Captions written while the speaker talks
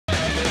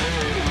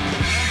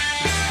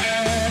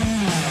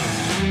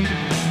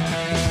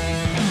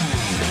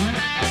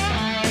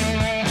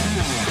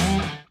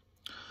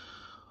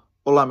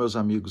Olá, meus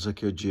amigos,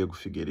 aqui é o Diego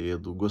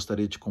Figueiredo.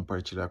 Gostaria de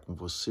compartilhar com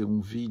você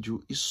um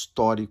vídeo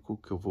histórico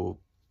que eu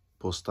vou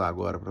postar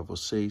agora para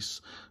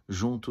vocês,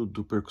 junto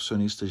do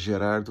percussionista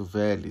Gerardo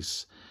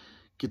Velez,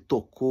 que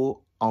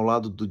tocou ao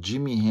lado do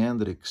Jimi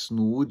Hendrix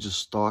no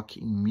Woodstock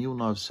em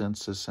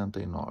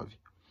 1969.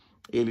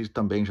 Ele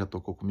também já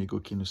tocou comigo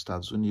aqui nos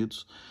Estados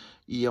Unidos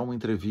e é uma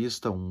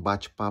entrevista, um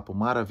bate-papo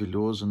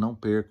maravilhoso. Não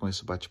percam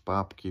esse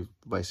bate-papo que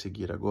vai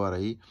seguir agora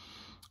aí.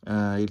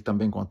 Ele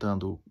também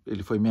contando,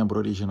 ele foi membro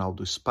original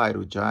do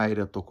Spyro,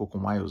 Gyra, tocou com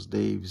Miles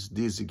Davis,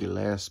 Dizzy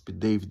Gillespie,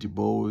 David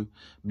Bowie,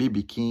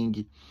 B.B.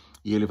 King,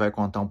 e ele vai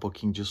contar um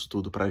pouquinho disso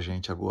tudo pra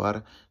gente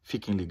agora.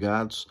 Fiquem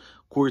ligados,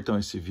 curtam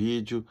esse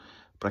vídeo.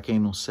 Para quem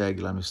não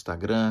segue lá no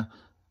Instagram,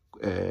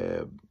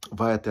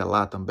 vai até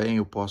lá também,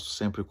 eu posto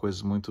sempre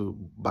coisas muito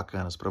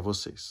bacanas para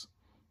vocês.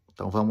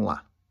 Então vamos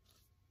lá.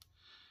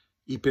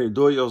 E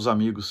perdoe aos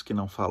amigos que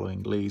não falam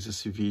inglês,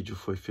 esse vídeo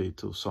foi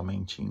feito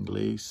somente em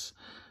inglês,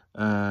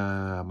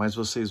 mas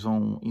vocês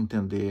vão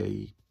entender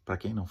aí, para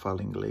quem não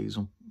fala inglês,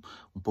 um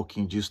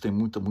pouquinho disso. Tem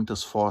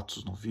muitas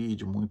fotos no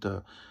vídeo,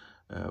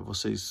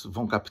 vocês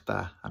vão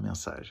captar a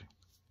mensagem.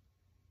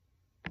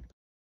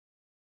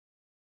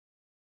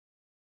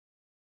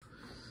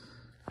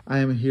 I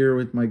am here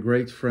with my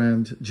great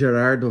friend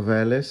Gerardo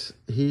Velez.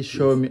 He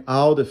showed me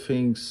all the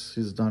things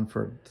he's done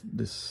for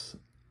this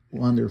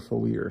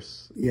wonderful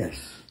years. Yes.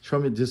 Show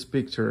me this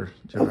picture,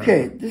 Gerardo.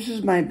 Okay, this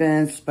is my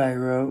band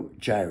Spyro,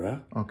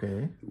 Gyra.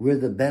 Okay. We're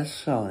the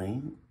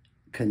best-selling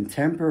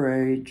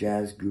contemporary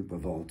jazz group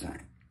of all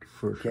time.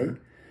 For sure.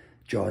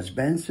 George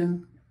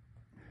Benson,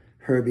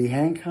 Herbie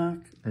Hancock.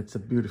 It's a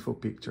beautiful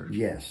picture.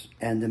 Yes,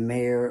 and the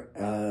mayor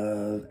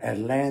of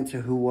Atlanta,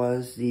 who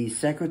was the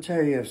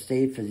Secretary of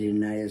State for the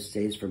United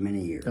States for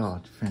many years.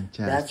 Oh,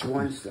 fantastic. That's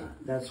one son.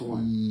 That's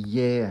one.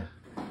 Yeah.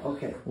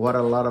 Okay. What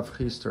a lot of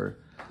history.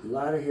 A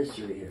lot of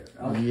history here.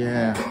 Okay.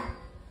 Yeah.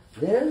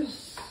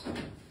 This.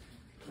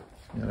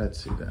 Yeah,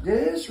 let's see that.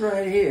 This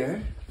right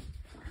here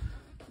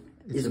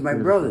is my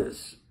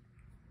brothers,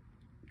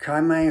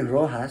 Carmen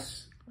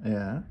Rojas,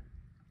 Yeah.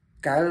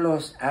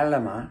 Carlos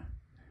Alama,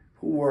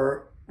 who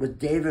were with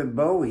David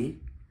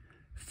Bowie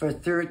for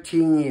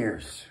 13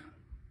 years.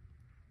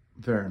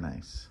 Very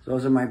nice.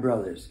 Those are my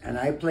brothers. And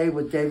I played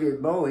with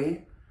David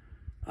Bowie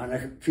on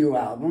a few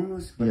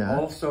albums, but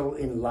also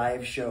in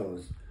live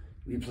shows.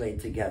 We played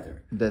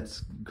together.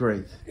 That's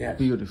great. Yes.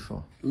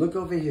 Beautiful. Look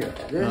over here.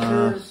 This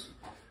is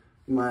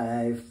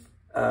my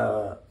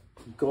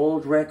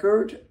gold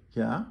record.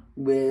 Yeah.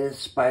 With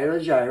Spyro,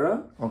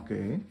 Gyra.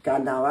 Okay.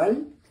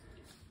 Carnaval.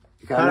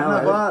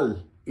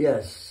 Carnaval.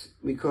 Yes,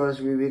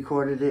 because we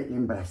recorded it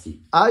in Brazil.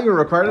 Ah, you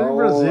recorded in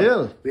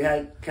Brazil? We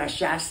had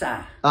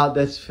Cachaça. Ah,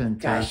 that's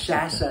fantastic.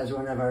 Cachaça is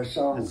one of our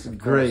songs. That's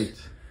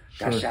great.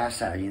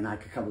 Cachaça, you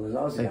knock a couple of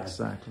those guys.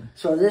 Exactly.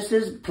 So this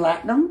is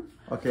platinum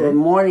for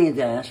Morning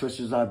Dance, which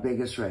is our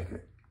biggest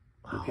record.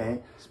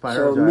 Okay?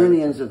 So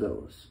millions of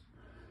those.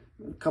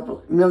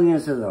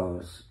 Millions of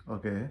those.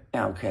 Okay.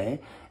 Okay.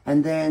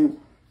 And then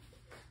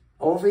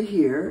over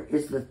here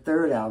is the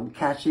third album,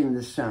 Catching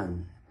the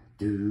Sun.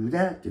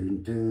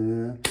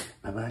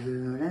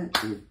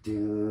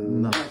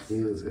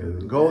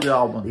 Gold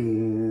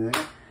album.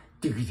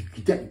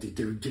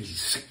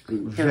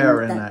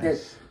 Very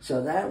nice.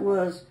 So that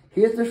was,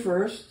 here's the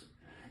first.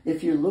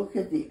 If you look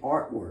at the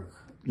artwork.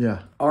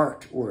 Yeah.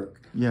 Artwork.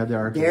 Yeah, the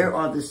artwork. There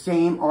are the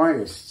same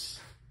artists.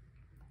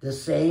 The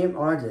same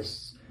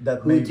artists.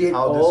 That who did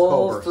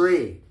all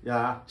three.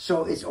 Yeah.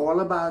 So it's all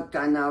about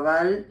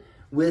Carnaval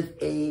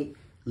with a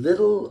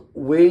little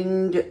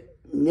winged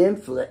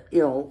nymphet,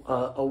 you know,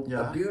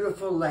 a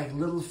beautiful, like,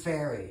 little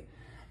fairy.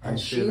 And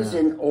she's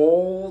in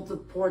all the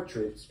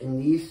portraits in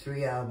these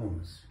three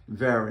albums.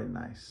 Very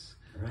nice.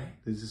 Right?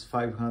 This is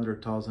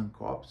 500,000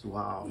 copies.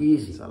 Wow.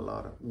 Easy. It's a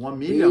lot of 1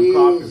 million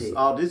copies.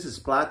 Oh, this is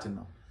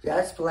platinum.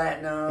 That's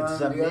platinum. It's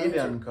a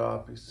million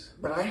copies.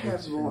 But I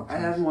have more. I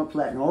have more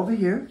platinum over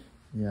here.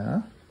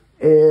 Yeah.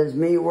 Is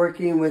me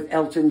working with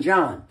Elton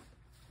John.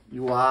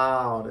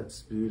 Wow,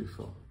 that's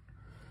beautiful.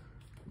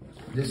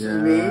 This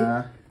is me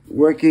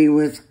working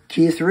with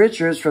Keith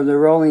Richards from the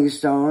Rolling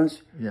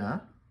Stones. Yeah.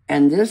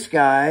 And this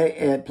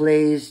guy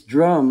plays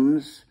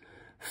drums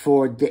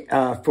for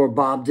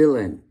Bob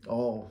Dylan.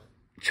 Oh.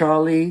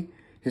 Charlie,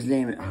 his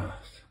name,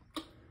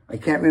 I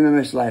can't remember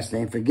his last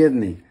name, forgive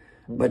me.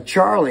 But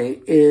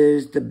Charlie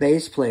is the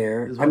bass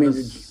player.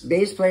 The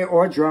bass player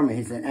or drummer.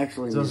 He's an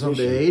excellent musician.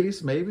 From the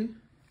 80s, maybe?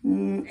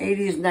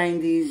 80s,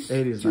 90s,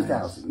 80s,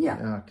 2000. 90s.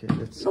 Yeah. Okay,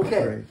 that's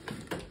great.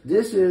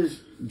 This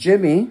is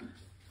Jimi.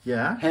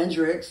 Yeah.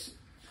 Hendrix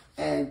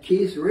and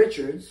Keith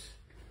Richards.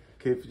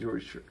 Keith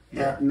Richards.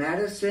 At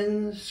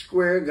Madison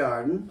Square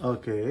Garden.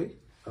 Okay.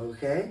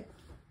 Okay.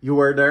 You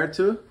were there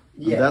too?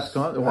 Yes.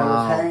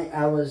 Wow.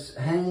 I was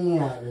hanging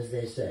out, as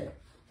they say.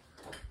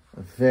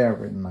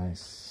 Very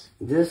nice.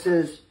 This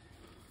is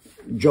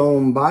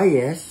Joan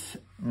Baez,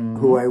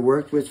 who I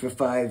worked with for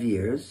 5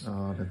 years.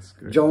 Oh, that's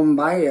good. Joan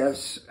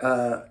Baez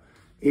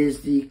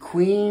is the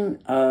queen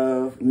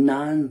of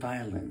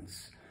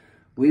nonviolence.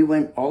 We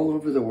went all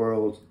over the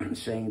world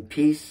saying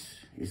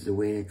peace is the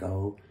way to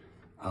go.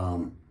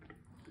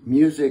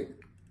 music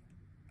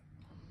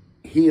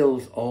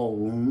heals all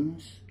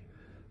wounds.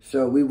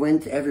 So we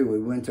went everywhere.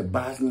 We went to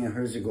Bosnia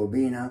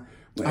Herzegovina.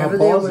 Wherever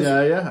there was,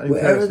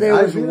 wherever there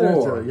was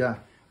war,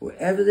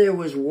 wherever there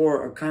was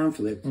war or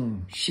conflict,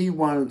 she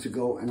wanted to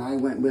go, and I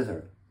went with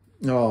her.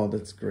 Oh,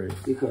 that's great.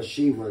 Because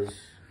she was.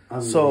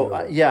 So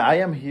I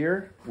am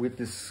here with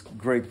this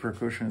great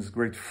percussionist,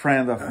 great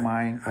friend of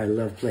mine. I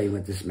love playing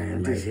with this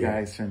man. This right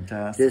guy's here.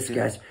 fantastic. This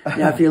guy's.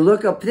 Now, if you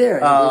look up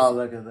there,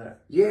 look at that.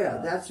 Yeah,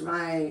 that's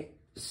my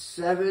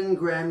 7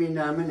 Grammy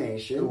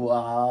nomination.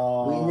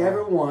 Wow. We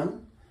never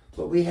won,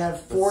 but we have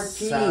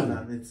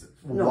 14.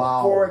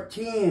 Wow.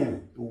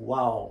 14.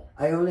 Wow.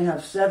 I only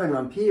have 7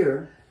 up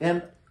here.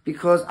 And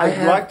because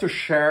I'd like to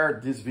share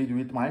this video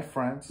with my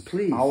friends,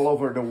 please, all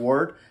over the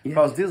world,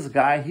 because this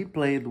guy, he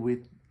played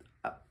with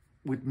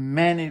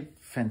many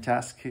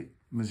fantastic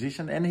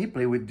musicians, and he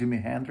played with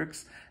Jimi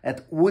Hendrix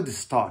at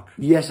Woodstock.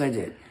 Yes, I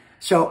did.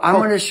 So I'm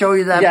going to show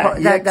you that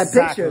that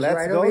picture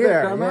right over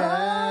here. Come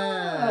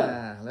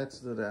on. Let's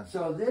do that.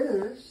 So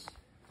this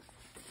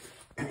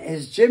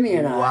is Jimmy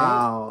and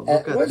I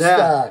at Woodstock.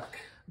 That.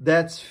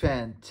 That's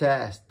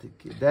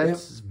fantastic.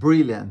 That's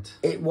brilliant.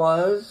 It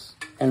was,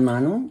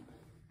 hermano,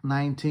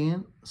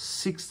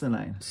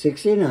 1969.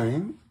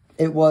 69.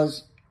 It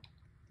was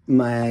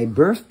my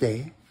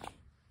birthday.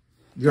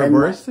 Your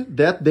birthday?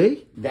 That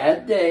day?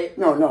 That day.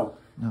 No.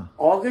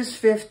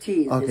 August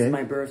 15th is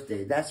my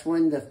birthday. That's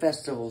when the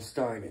festival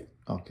started.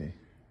 Okay.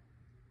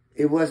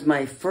 It was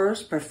my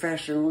first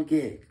professional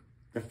gig.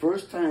 The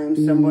first time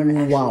someone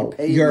actually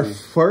paid Your me.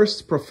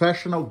 first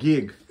professional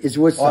gig is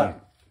Woodstock.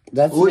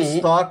 That's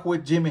Woodstock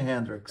with Jimi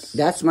Hendrix.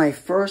 That's my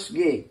first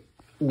gig.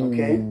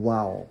 Okay.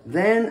 Wow.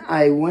 Then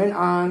I went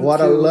on. What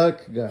a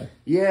luck, guy.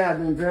 Yeah, I've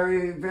been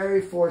very,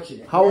 very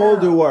fortunate. How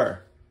old you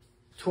were?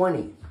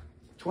 20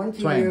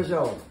 years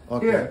old.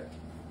 Okay. Here,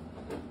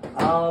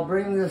 I'll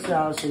bring this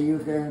out so you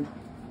can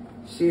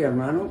see,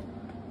 hermano.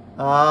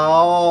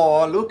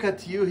 Oh, look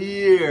at you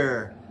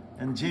here.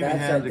 And Jimi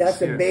Hendrix That's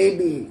here. A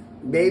baby.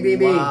 Baby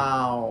me.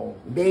 Wow.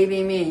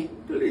 Baby me.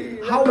 Please.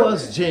 How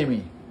was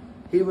Jimi?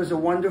 He was a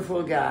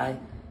wonderful guy.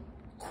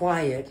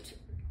 Quiet.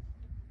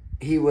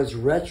 He was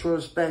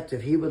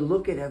retrospective. He would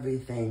look at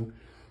everything.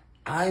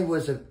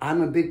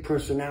 I'm a big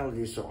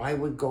personality, so I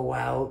would go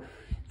out.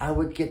 I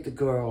would get the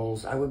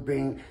girls. I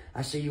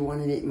say, you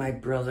want to meet my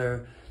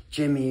brother,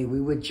 Jimmy?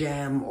 We would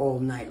jam all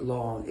night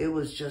long. It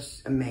was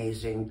just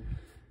amazing.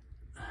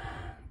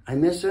 I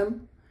miss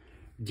him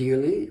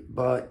dearly,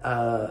 but,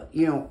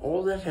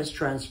 all that has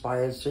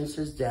transpired since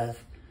his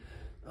death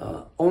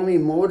only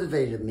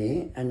motivated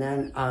me. And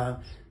then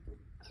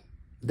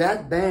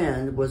that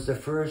band was the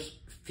first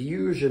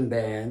fusion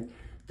band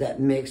that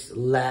mixed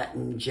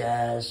Latin,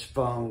 jazz,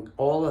 funk,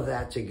 all of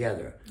that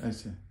together. I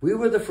see. We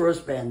were the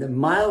first band. Then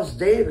Miles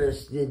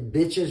Davis did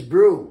Bitches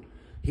Brew.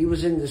 He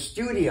was in the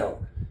studio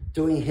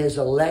doing his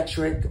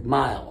Electric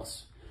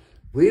Miles.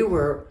 We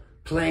were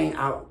playing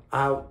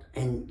out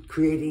and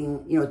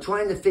creating,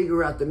 trying to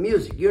figure out the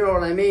music. You know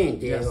what I mean,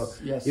 Diego?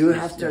 Yes. You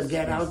have to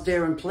get out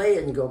there and play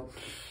it and go,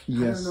 I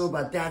don't know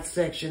about that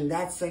section.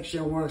 That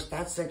section works.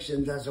 That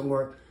section doesn't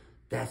work.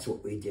 That's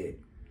what we did.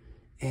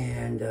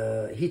 And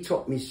he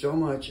taught me so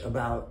much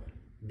about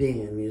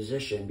being a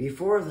musician.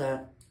 Before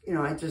that,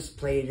 I just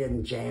played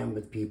and jammed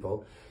with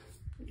people.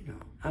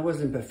 I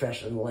wasn't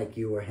professional like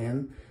you or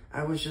him.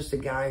 I was just a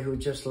guy who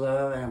just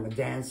loved, and I'm a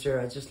dancer.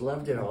 I just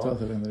loved it all.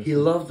 He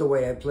loved the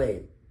way I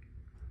played.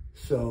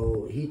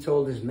 So he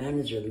told his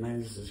manager, the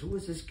manager says, who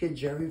is this kid,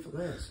 Gerardo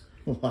Velez?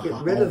 Wow.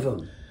 Get rid of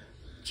him.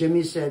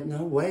 Jimmy said,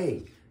 no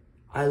way.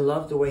 I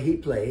love the way he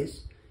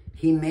plays.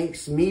 He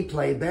makes me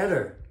play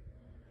better.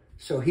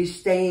 So he's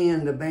staying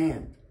in the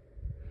band.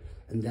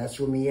 And that's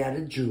when we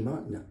added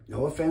Juma.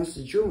 No offense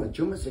to Juma.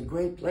 Juma's a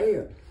great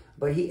player.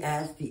 But he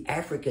adds the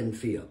African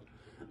feel.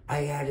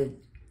 I added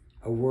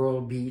a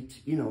world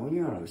beat, you know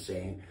what I'm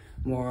saying.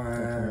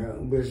 More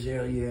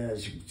Brazilian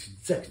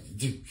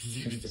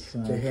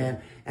to him.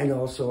 And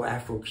also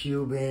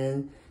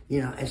Afro-Cuban,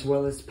 as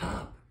well as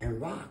pop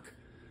and rock,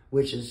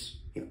 which is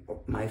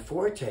my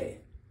forte,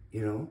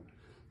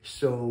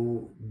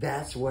 So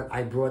that's what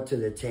I brought to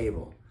the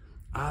table.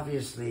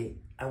 Obviously,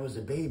 I was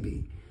a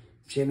baby.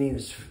 Jimmy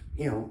was,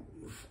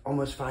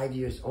 almost 5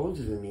 years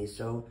older than me.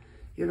 So,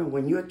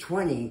 when you're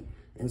 20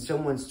 and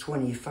someone's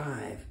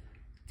 25,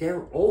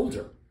 they're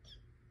older,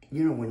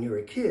 when you're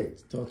a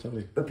kid.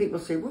 Totally. But people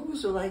say, what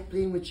was it like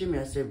playing with Jimmy?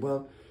 I said,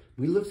 well,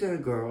 we looked at a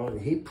girl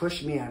and he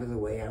pushed me out of the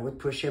way. I would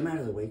push him out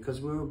of the way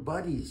because we were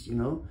buddies,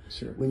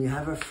 Sure. When you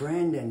have a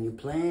friend and you're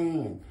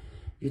playing and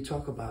you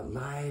talk about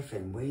life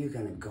and where you're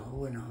going to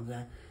go and all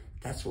that,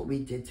 that's what we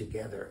did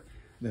together.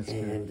 That's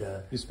great.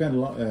 You spent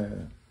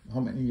how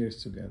many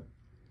years together?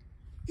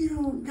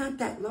 Not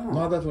that long.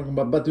 Not that long,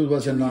 but it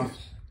was enough.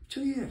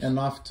 2 years.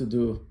 Enough to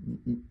do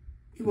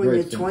when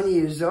you're 20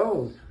 years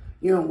old.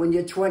 When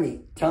you're 20,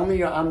 tell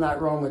me I'm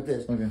not wrong with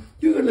this. Okay.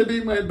 You're going to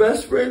be my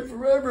best friend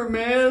forever,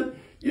 man.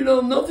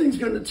 Nothing's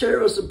going to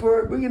tear us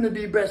apart. We're going to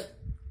be best.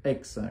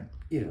 Exactly.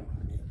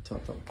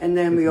 Totally. And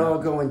then we all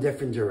go in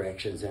different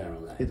directions and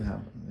all that. It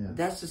happened, yeah.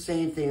 That's the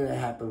same thing that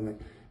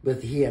happened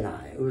with he and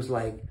I. It was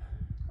like,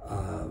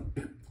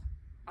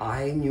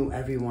 I knew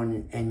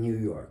everyone in New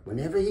York.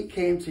 Whenever he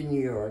came to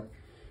New York,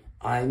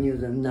 I knew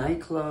the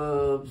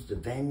nightclubs, the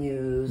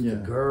venues, the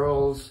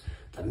girls,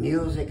 the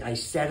music. I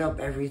set up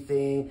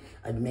everything.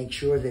 I'd make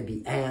sure there'd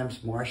be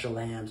amps, Marshall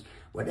amps,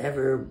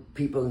 whatever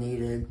people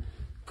needed,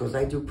 because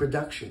I do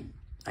production.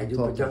 I do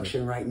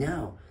production right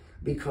now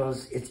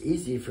because it's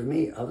easy for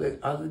me.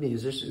 Other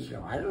musicians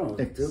go, I don't know what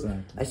to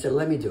do. I said,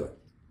 let me do it.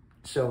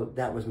 So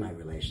that was my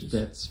relationship.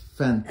 That's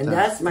fantastic. And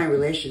that's my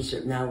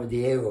relationship now with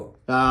Diego.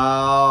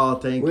 Oh,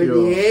 thank you.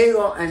 With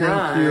Diego and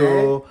Thank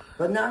you.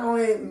 But not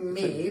only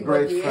me,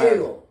 but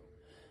Diego.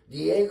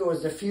 Diego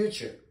is the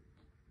future.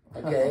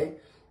 Okay?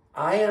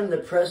 I am the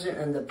present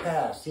and the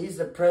past. He's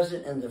the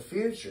present and the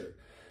future.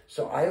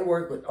 So I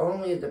work with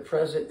only the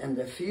present and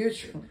the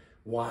future.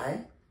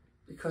 Why?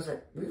 Because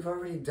we've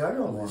already done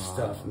all this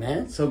stuff,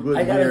 man. So good.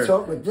 I got to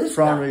talk with this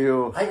guy.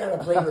 You. I got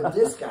to play with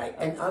this guy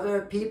and other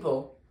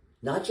people.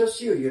 Not just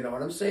you, you know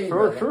what I'm saying?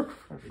 Sure.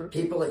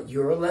 People at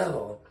your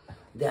level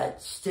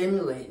that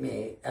stimulate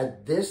me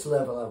at this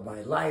level of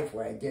my life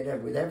where I did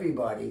it with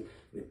everybody.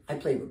 I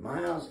played with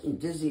Miles and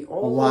Dizzy,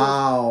 all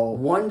those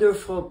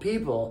wonderful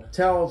people.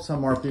 Tell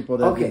some more people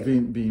that have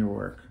been your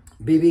work.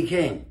 B.B.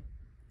 King.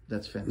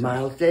 That's fantastic.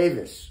 Miles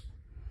Davis.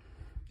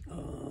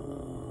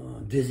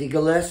 Dizzy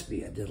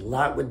Gillespie. I did a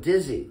lot with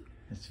Dizzy.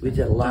 We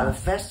did a lot of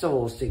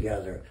festivals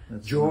together.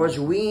 George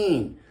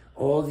Wein.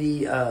 All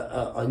the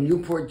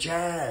Newport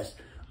Jazz,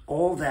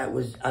 all that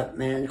was a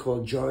man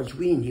called George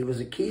Wein. He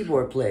was a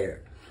keyboard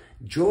player.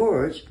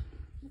 George,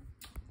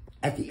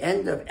 at the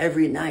end of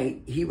every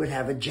night, he would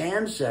have a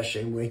jam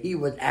session where he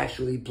would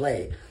actually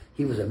play.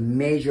 He was a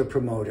major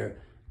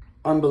promoter,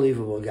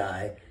 unbelievable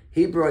guy.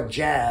 He brought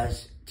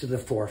jazz to the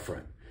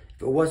forefront.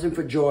 If it wasn't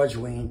for George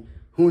Wein,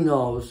 who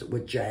knows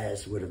what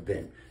jazz would have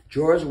been.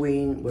 George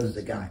Wein was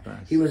the guy.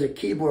 He was a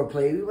keyboard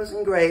player. He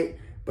wasn't great,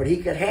 but he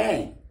could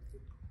hang.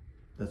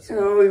 You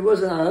know, he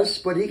wasn't us,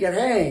 but he could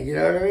hang, you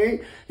know what I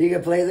mean? He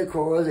could play the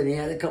chords, and he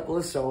had a couple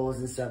of solos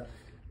and stuff.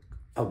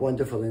 A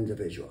wonderful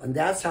individual. And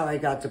that's how I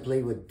got to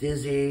play with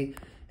Dizzy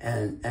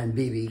and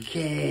B.B.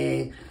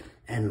 King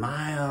and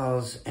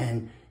Miles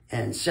and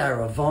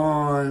Sarah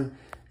Vaughan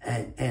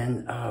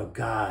and oh,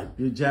 God.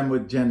 You jam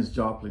with Janis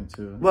Joplin,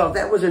 too. Well,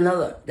 that was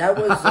another. That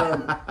was...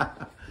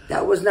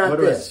 that was not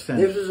this.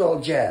 This was all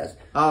jazz.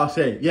 Oh,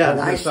 say, yeah.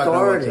 When I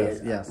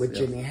started with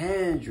Jimi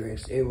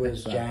Hendrix, it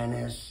was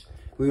Janis.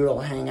 We would all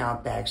hang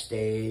out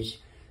backstage.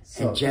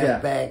 And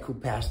Jeff Beck, who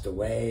passed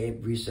away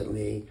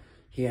recently,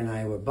 he and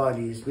I were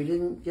buddies. We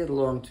didn't get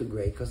along too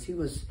great because he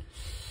was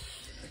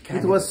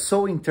It was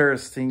so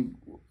interesting.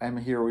 I'm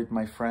here with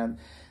my friend.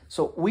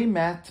 So we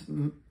met,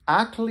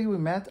 actually we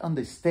met on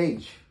the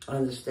stage.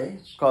 On the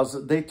stage?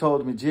 Because they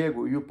told me,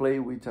 Diego, you play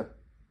with a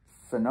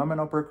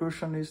phenomenal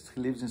percussionist.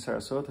 He lives in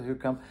Sarasota. He'll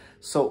come.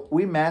 So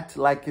we met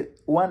like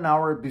 1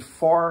 hour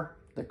before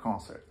the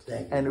concert.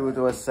 And it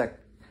was an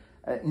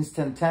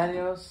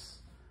instantaneous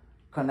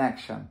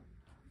connection.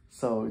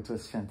 So it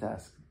was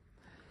fantastic.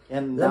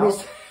 And now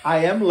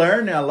I am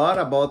learning a lot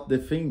about the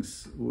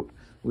things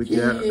with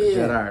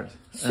Gerard.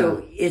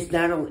 So it's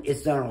not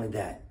only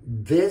that.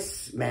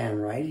 This man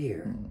right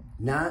here,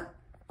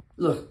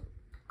 look,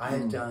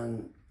 I've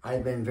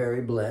been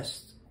very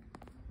blessed.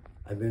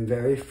 I've been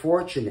very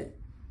fortunate.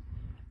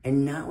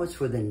 And now it's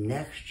for the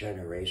next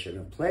generation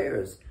of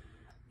players.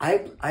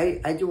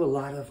 I do a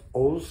lot of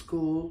old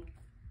school,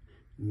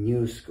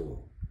 new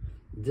school.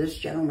 This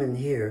gentleman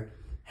here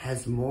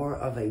has more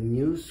of a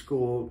new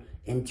school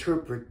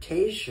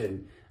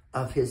interpretation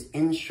of his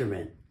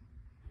instrument.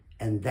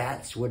 And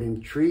that's what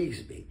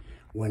intrigues me.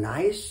 When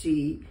I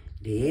see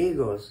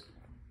Diego's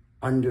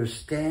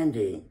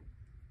understanding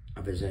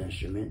of his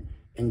instrument,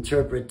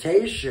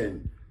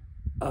 interpretation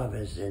of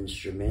his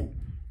instrument,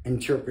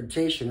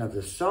 interpretation of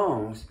the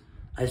songs,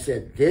 I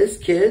said, this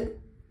kid,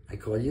 I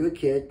call you a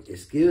kid,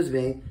 excuse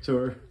me.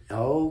 Sure.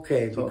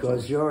 Okay,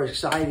 because you're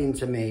exciting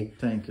to me.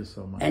 Thank you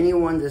so much.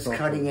 Anyone that's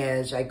cutting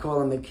edge, I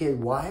call him a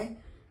kid. Why?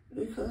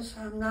 Because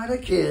I'm not a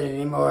kid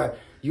anymore.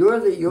 You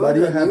have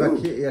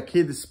a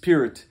kid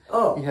spirit.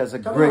 Oh, he has a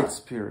great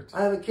spirit.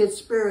 I have a kid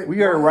spirit.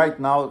 We are right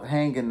now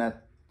hanging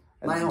at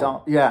my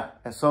home. Yeah.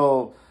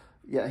 So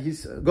yeah,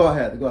 he's. Go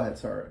ahead.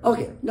 Sorry.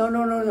 Okay.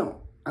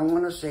 No. I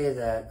want to say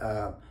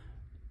that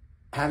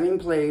having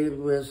played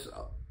with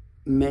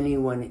many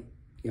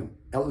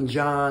Elton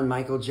John,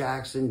 Michael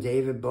Jackson,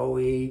 David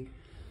Bowie,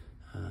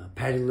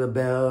 Patti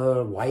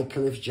LaBelle,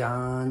 Wycliffe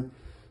Jean,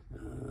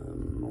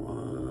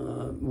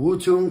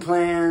 Wu-Tang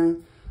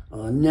Clan,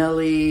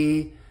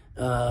 Nelly,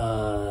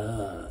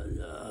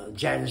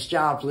 Janis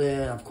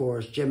Joplin, of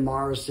course, Jim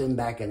Morrison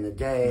back in the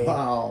day.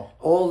 Wow.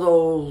 All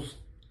those,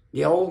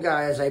 the old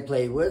guys I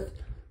played with.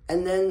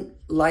 And then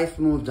life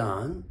moved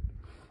on.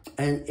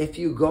 And if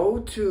you go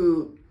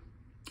to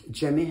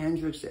Jimi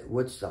Hendrix at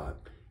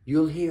Woodstock,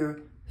 you'll hear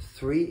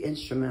 3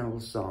 instrumental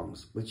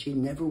songs, which he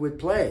never would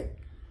play.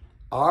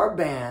 Our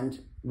band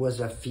was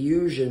a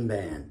fusion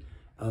band,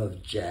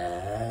 of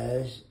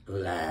jazz,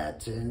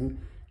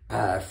 Latin,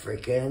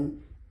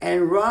 African,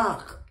 and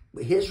rock.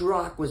 His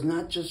rock was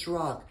not just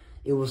rock.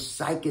 It was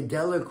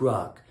psychedelic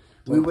rock.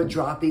 We were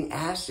dropping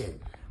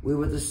acid. We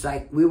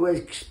were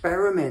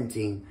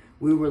experimenting.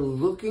 We were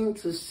looking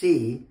to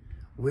see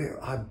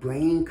where our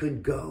brain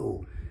could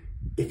go.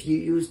 If you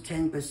use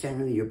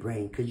 10% of your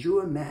brain, could you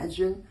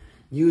imagine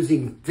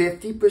using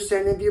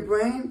 50% of your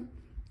brain?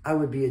 I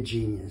would be a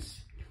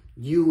genius.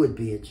 You would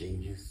be a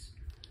genius.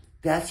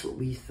 That's what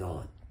we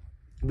thought.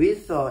 We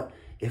thought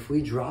if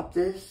we dropped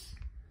this,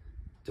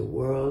 the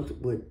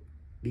world would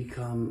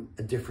become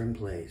a different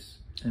place.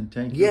 And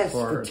thank you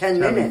for 10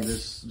 minutes.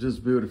 This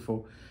just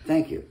beautiful.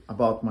 Thank you.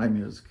 About my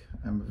music.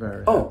 I'm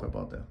very happy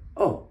about that.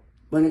 Oh,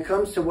 when it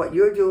comes to what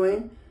you're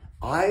doing,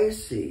 I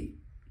see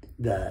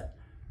that,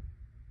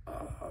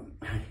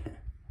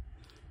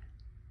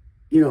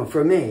 you know,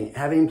 for me,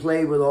 having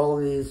played with all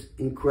of these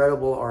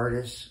incredible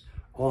artists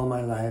all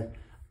my life,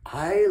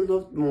 I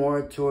look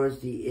more towards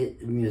the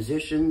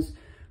musicians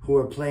who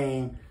are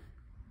playing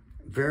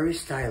very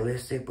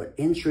stylistic but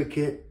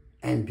intricate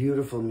and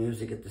beautiful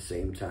music at the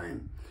same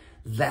time.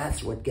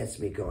 That's what gets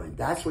me going.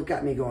 That's what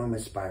got me going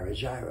with Spyro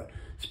Gyra.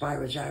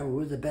 Spyro Gyra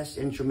were the best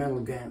instrumental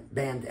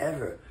band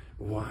ever.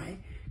 Why?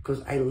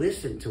 Because I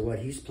listened to what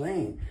he's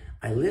playing.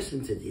 I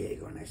listened to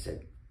Diego and I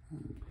said,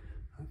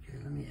 okay,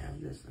 let me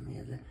add this, let me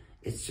add that.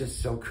 It's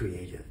just so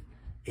creative.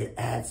 It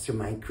adds to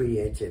my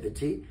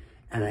creativity.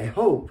 And I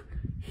hope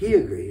he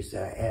agrees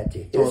that I add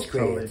to his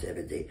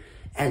creativity.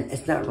 And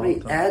it's not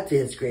really add to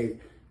his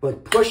creativity,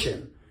 but push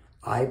him.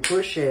 I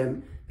push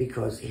him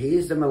because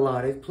he's the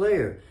melodic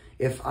player.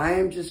 If I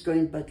am just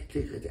going,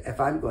 if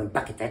I'm going,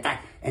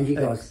 and he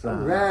goes,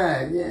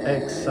 right, yeah.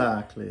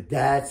 Exactly.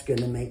 That's going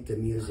to make the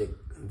music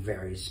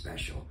very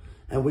special.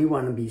 And we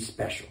want to be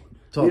special.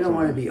 Totally. We don't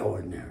want to be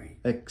ordinary.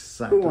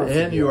 Exactly.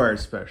 And you are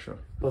special.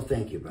 Well,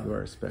 thank you, brother. You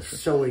are special.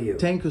 So are you.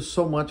 Thank you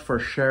so much for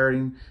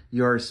sharing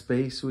your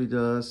space with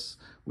us,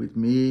 with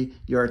me,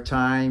 your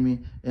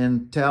time,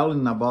 and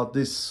telling about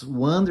this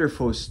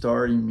wonderful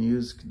story in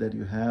music that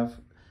you have.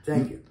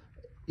 Thank you.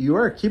 You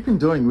are keeping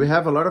doing. We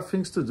have a lot of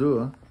things to do,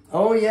 huh?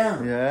 Oh,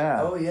 yeah.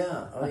 Yeah. Oh,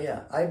 yeah. Oh,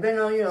 yeah. I've been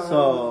on, you know.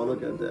 So,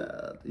 look at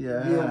that.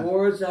 Yeah. The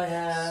awards I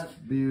have. It's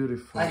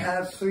beautiful. I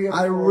have 3 or 4.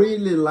 I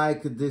really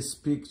like this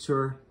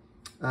picture.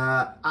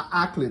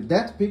 Actually,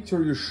 that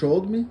picture you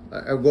showed me,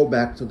 I'll go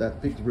back to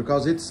that picture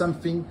because it's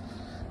something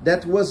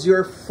that was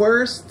your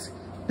first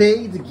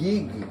paid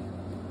gig.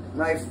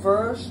 My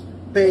first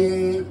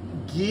paid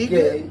gig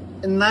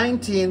in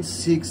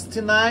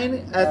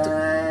 1969 at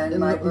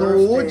no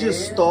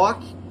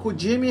Woodstock with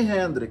Jimi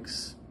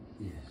Hendrix.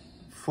 Yes.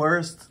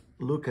 First,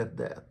 look at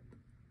that.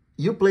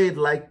 You played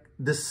like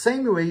the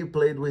same way you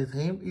played with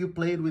him, you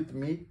played with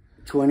me.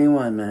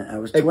 21, man. I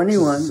was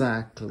 21.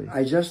 Exactly.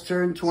 I just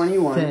turned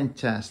 21.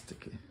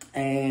 Fantastic.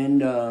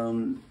 And,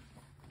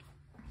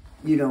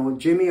 you know,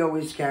 Jimmy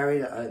always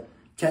carried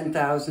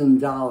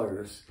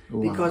 $10,000.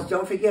 Wow. Because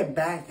don't forget,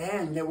 back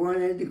then, there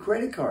weren't any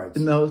credit cards.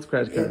 No, it's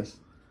credit cards.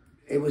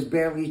 It was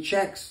barely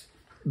checks.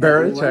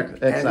 Barely checks,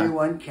 exactly.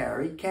 Everyone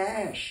carried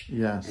cash.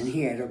 Yes. And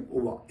he had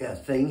a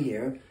thing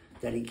here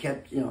that he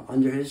kept, you know,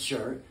 under his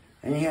shirt.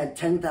 And he had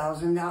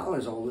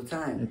 $10,000 all the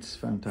time. It's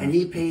fantastic. And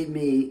he paid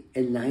me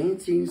in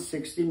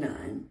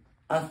 1969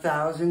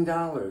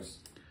 $1,000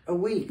 a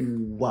week.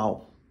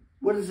 Wow.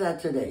 What is that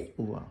today?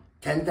 Wow.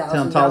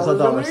 $10,000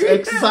 a week.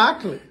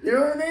 Exactly. You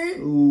know what I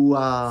mean?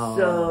 Wow.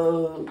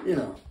 So, you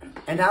know,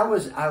 and I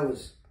was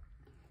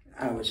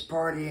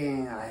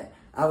partying.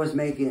 I was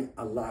making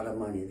a lot of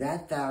money.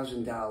 That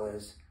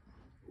 $1,000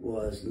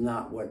 was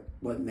not what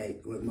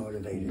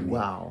motivated me.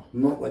 Wow.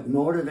 What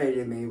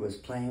motivated me was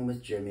playing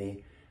with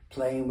Jimmy,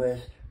 playing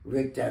with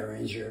Rick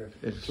Derringer,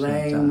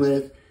 playing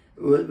with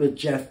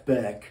Jeff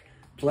Beck,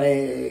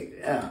 playing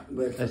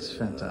with It's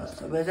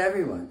fantastic. With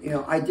everyone. You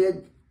know, I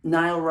did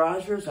Nile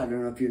Rodgers. I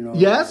don't know if you know.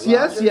 Yes.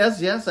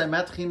 I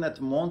met him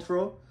at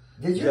Montreux.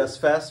 Did you? Jazz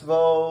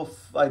Festival,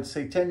 I'd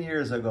say 10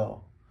 years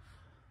ago.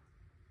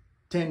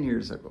 10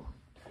 years ago.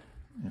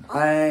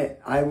 Yeah.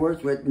 I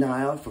worked with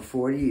Nile for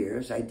 40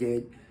 years. I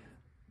did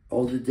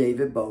all the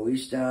David Bowie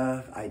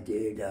stuff. I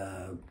did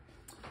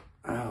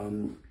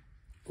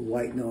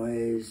White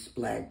Noise,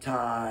 Black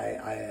Tie.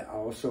 I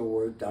also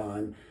worked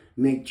on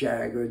Mick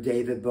Jagger,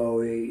 David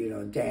Bowie, you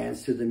know,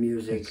 Dance to the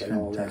Music and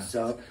all that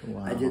stuff.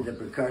 Wow. I did the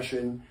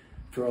percussion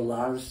for a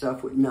lot of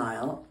stuff with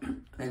Nile.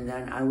 And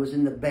then I was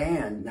in the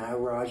band, Nile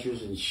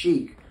Rodgers and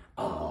Chic.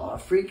 Oh,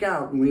 Freak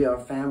Out, We Are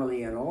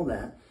Family and all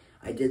that.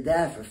 I did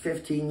that for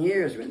 15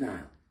 years with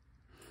Nile.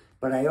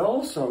 But I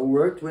also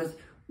worked with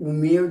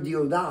Umir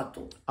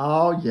Deodato.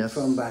 Oh, yes.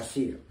 From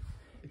Brazil.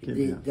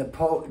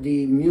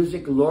 The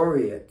music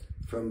laureate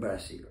from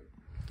Brazil.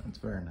 That's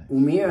very nice.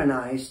 Umir and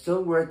I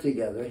still work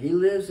together. He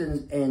lives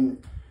in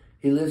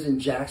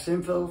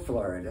Jacksonville,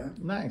 Florida.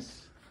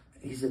 Nice.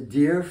 He's a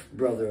dear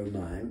brother of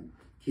mine.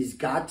 He's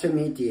got to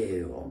meet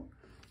Diego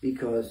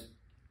because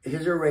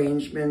his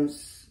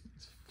arrangements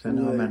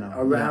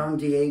around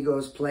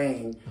Diego's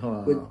playing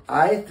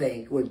I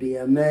think would be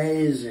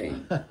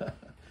amazing.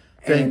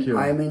 Thank you.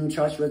 I'm in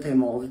touch with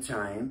him all the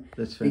time.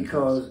 That's fantastic.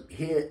 Because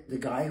the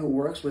guy who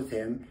works with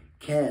him,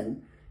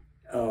 Ken,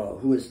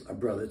 who is a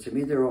brother to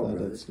me, they're all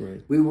brothers. That's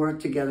great. We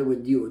worked together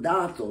with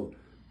Deodato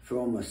for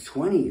almost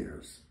 20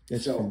 years.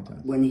 That's so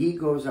fantastic. when he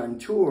goes on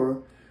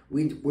tour,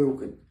 we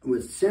work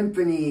with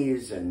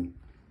symphonies and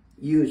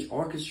huge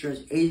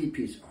orchestras,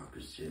 80-piece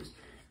orchestras.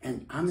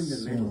 And I'm in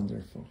the middle.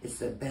 Wonderful. It's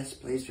the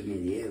best place for me,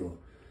 Diego.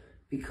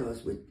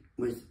 Because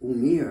with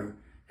Umir,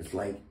 it's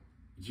like,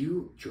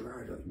 you,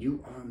 Gerardo,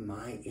 you are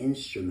my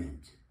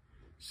instrument.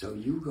 So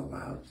you go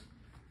out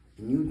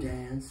and you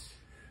dance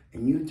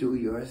and you do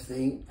your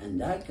thing.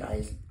 And that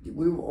guy's,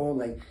 we were all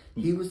like,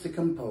 he was the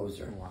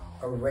composer,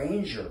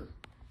 arranger.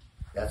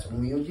 That's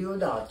Umir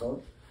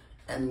Deodato.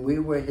 And we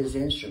were his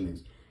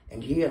instruments.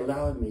 And he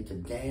allowed me to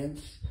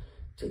dance,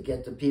 to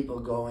get the people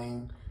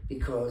going,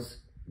 because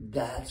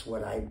that's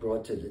what I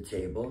brought to the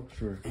table.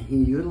 Sure. And he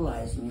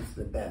utilized me to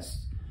the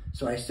best.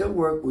 So I still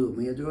work with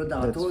Umir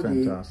Deodato,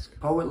 the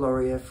poet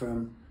laureate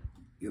from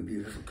your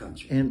beautiful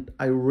country. And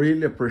I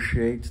really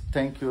appreciate,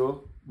 thank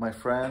you, my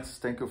friends.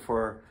 Thank you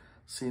for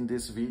seeing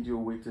this video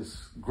with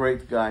this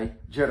great guy,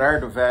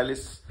 Gerardo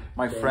Velez,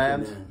 my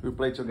friend. We'll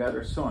play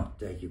together soon.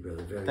 Thank you,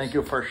 brother. Thank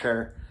you for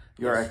sharing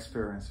your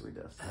experience with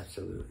us.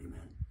 Absolutely,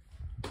 man.